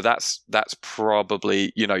 So that's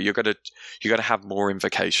probably, you know, you're gonna have more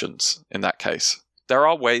invocations in that case. There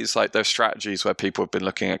are ways, like there's strategies where people have been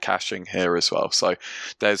looking at caching here as well. So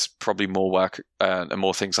there's probably more work and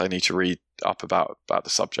more things I need to read up about the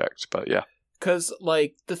subject. But yeah. Because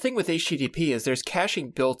like the thing with HTTP is there's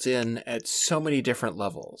caching built in at so many different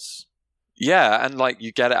levels. Yeah, and like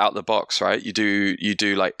you get it out the box, right? You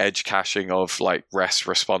do like edge caching of like REST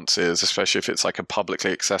responses, especially if it's like a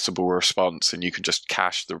publicly accessible response and you can just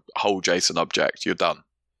cache the whole JSON object. You're done.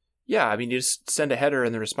 Yeah, I mean, you just send a header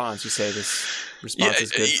in the response. You say this response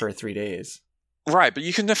is good for 3 days. Right, but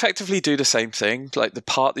you can effectively do the same thing. Like the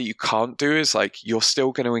part that you can't do is like you're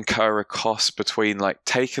still going to incur a cost between like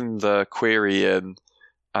taking the query in,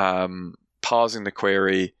 parsing the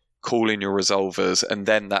query, calling your resolvers, and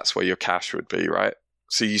then that's where your cache would be, right?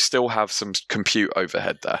 So you still have some compute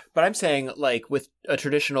overhead there. But I'm saying like with a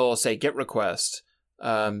traditional, say, GET request,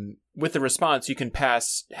 with the response, you can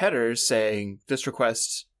pass headers saying this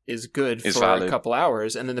request is good for valid. A couple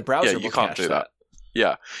hours, and then the browser will cache that.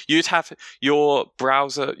 Yeah, you'd have your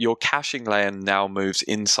browser, your caching layer now moves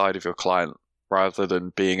inside of your client rather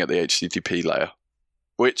than being at the HTTP layer,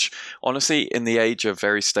 which honestly, in the age of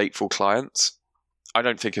very stateful clients, I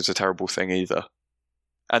don't think is a terrible thing either.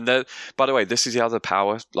 And by the way, this is the other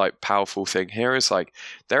powerful thing here is like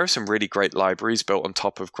there are some really great libraries built on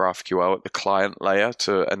top of GraphQL at the client layer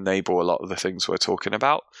to enable a lot of the things we're talking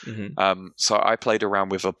about. So I played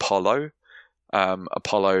around with Apollo in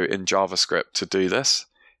JavaScript to do this,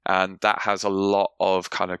 and that has a lot of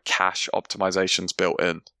kind of cache optimizations built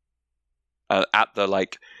in at the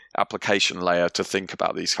like application layer to think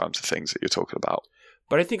about these kinds of things that you're talking about.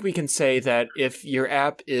 But I think we can say that if your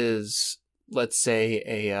app is let's say,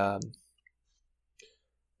 a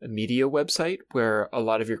media website where a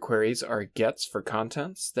lot of your queries are gets for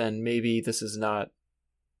contents, then maybe this is not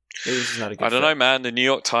a good I don't fit. know, man. The New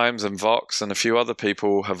York Times and Vox and a few other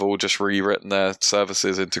people have all just rewritten their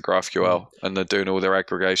services into GraphQL, and they're doing all their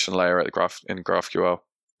aggregation layer in GraphQL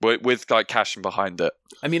with like caching behind it.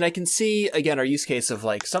 I mean, I can see again our use case of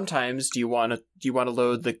like sometimes do you want to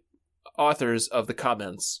load the authors of the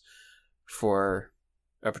comments for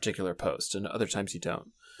a particular post, and other times you don't.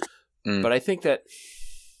 But I think that,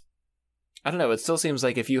 I don't know, it still seems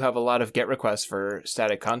like if you have a lot of GET requests for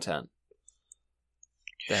static content,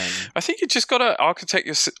 then I think you just got to architect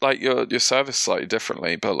your service slightly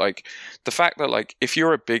differently. But like the fact that like if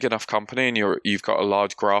you're a big enough company and you've got a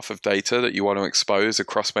large graph of data that you want to expose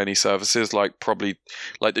across many services, like probably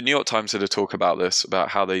like the New York Times did a talk about this, about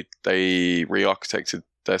how they re-architected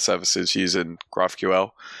their services using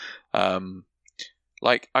GraphQL. I'm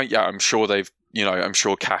sure I'm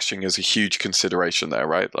sure caching is a huge consideration there,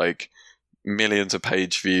 right? Like millions of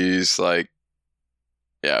page views, like,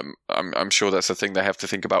 yeah, I'm sure that's a thing they have to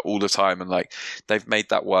think about all the time, and like they've made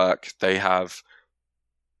that work. They have,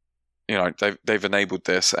 they've enabled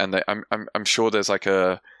this, and I'm sure there's like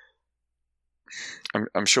I'm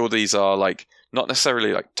sure these are like not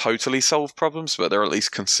necessarily like totally solved problems, but they're at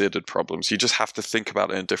least considered problems. You just have to think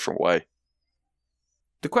about it in a different way.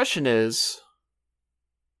 The question is,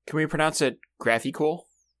 can we pronounce it GraphiQL?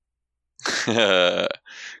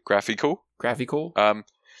 GraphiQL? GraphiQL?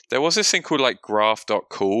 There was this thing called like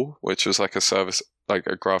graph.cool, which was like a service, like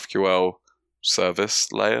a GraphQL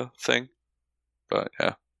service layer thing. But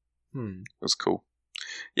yeah, it was cool.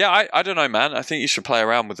 Yeah, I don't know, man. I think you should play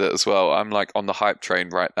around with it as well. I'm like on the hype train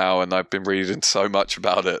right now, and I've been reading so much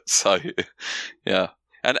about it. So yeah.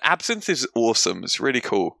 And Absinthe is awesome. It's really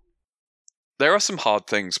cool. There are some hard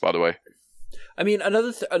things, by the way. I mean,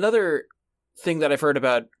 another thing that I've heard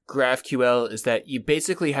about GraphQL is that you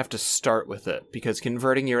basically have to start with it, because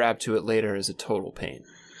converting your app to it later is a total pain.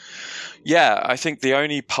 Yeah, I think the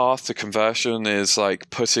only path to conversion is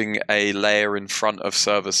like putting a layer in front of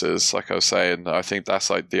services, like I was saying. I think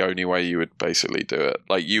that's like the only way you would basically do it.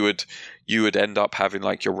 Like you would end up having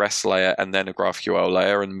like your REST layer and then a GraphQL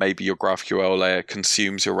layer, and maybe your GraphQL layer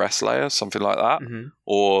consumes your REST layer, something like that. Mm-hmm.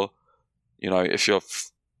 Or, if you're,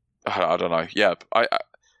 I don't know. Yeah,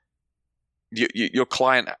 your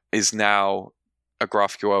client is now a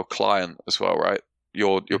GraphQL client as well, right?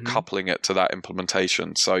 You're coupling it to that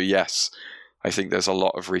implementation. So yes, I think there's a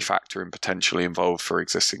lot of refactoring potentially involved for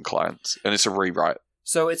existing clients, and it's a rewrite.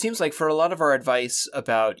 So it seems like for a lot of our advice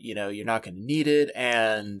about, you're not going to need it,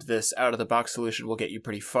 and this out-of-the-box solution will get you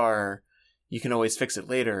pretty far, you can always fix it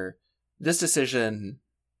later, this decision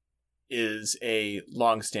is a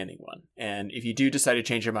long-standing one. And if you do decide to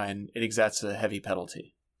change your mind, it exacts a heavy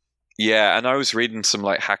penalty. Yeah, and I was reading some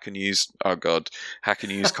like Hacker News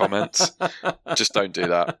comments. Just don't do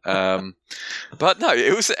that. But no,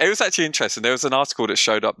 it was actually interesting. There was an article that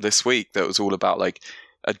showed up this week that was all about like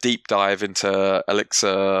a deep dive into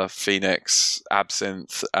Elixir, Phoenix,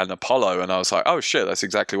 Absinthe, and Apollo, and I was like, oh shit, that's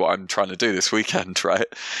exactly what I'm trying to do this weekend, right?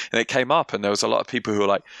 And it came up, and there was a lot of people who were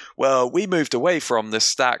like, well, we moved away from this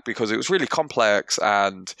stack because it was really complex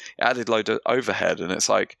and it added load of overhead. And it's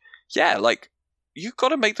like, yeah, like, you got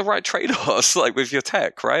to make the right trade-offs, like with your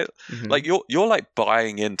tech, right? Mm-hmm. Like you're like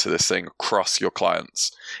buying into this thing across your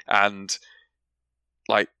clients, and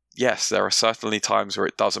like, yes, there are certainly times where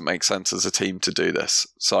it doesn't make sense as a team to do this.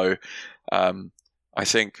 So, I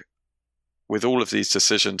think with all of these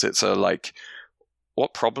decisions, it's like,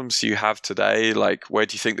 what problems do you have today? Like, where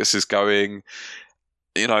do you think this is going?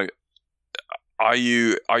 Are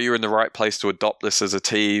you in the right place to adopt this as a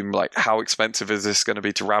team? Like, how expensive is this going to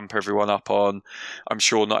be to ramp everyone up on? I'm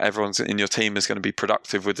sure not everyone in your team is going to be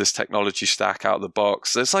productive with this technology stack out of the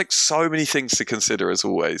box. There's like so many things to consider as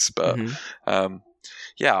always, but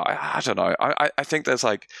yeah, I don't know. I think there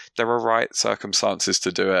are right circumstances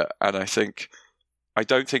to do it, and I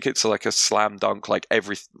don't think it's like a slam dunk. Like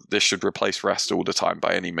this should replace REST all the time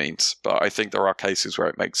by any means, but I think there are cases where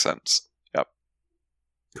it makes sense. Yep.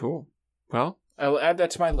 Cool. Well, I will add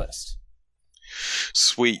that to my list.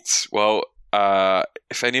 Sweet. Well,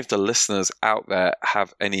 if any of the listeners out there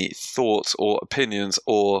have any thoughts or opinions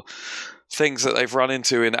or things that they've run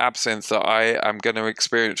into in Absinthe that I am going to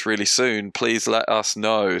experience really soon, please let us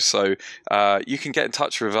know. So you can get in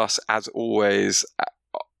touch with us as always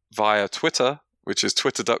via Twitter, which is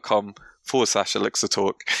twitter.com/Elixir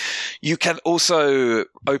Talk. You can also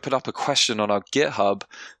open up a question on our GitHub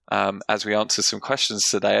as we answer some questions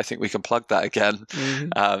today. I think we can plug that again.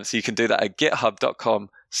 Mm-hmm. So you can do that at github.com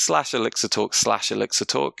elixirtalk/elixir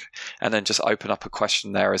talk, and then just open up a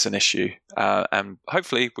question there as an issue. And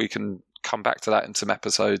hopefully we can come back to that in some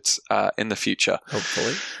episodes in the future.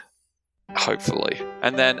 Hopefully.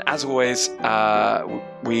 And then, as always,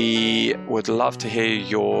 we would love to hear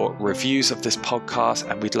your reviews of this podcast,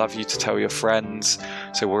 and we'd love you to tell your friends.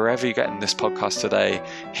 So wherever you're getting this podcast today,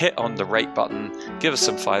 hit on the rate button, give us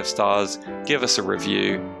some 5 stars, give us a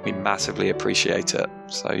review. We massively appreciate it.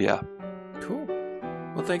 So yeah. Cool.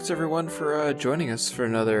 Well, thanks everyone for joining us for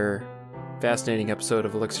another fascinating episode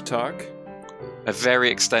of Elixir Talk. A very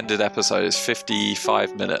extended episode. It's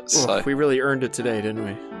 55 minutes. Ooh, so we really earned it today, didn't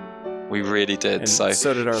we? We really did. And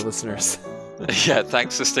so did our listeners. Yeah,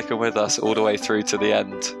 thanks for sticking with us all the way through to the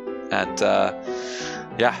end. And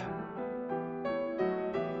yeah.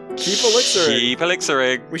 Keep elixiring. Keep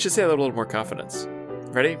elixiring. We should say that with a little more confidence.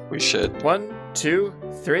 Ready? We should. 1, 2,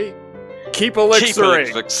 3. Keep elixiring.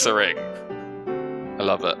 Keep elixiring. I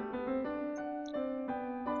love it.